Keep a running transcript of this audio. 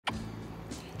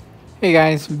Hey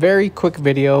guys, very quick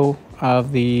video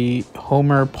of the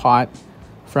Homer Pot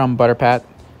from ButterPat,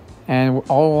 and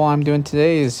all I'm doing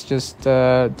today is just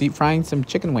deep frying some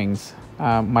chicken wings.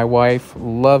 My wife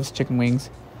loves chicken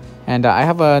wings, and I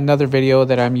have another video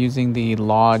that I'm using the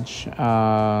Lodge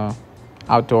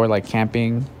outdoor like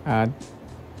camping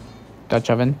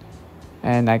Dutch oven,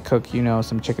 and I cook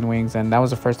some chicken wings, and that was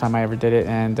the first time I ever did it,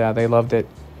 and they loved it.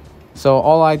 So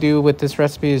all I do with this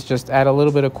recipe is just add a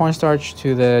little bit of cornstarch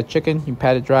to the chicken. You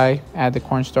pat it dry, add the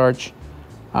cornstarch,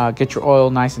 get your oil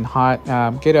nice and hot.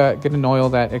 Get an oil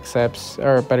that accepts,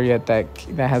 or better yet, that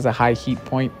has a high heat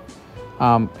point.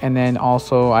 And then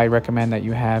also I recommend that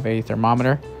you have a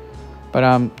thermometer.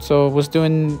 But so I was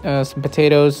doing some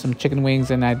potatoes, some chicken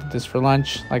wings, and I did this for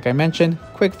lunch. Like I mentioned,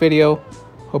 quick video.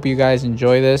 Hope you guys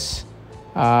enjoy this.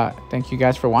 Thank you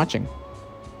guys for watching.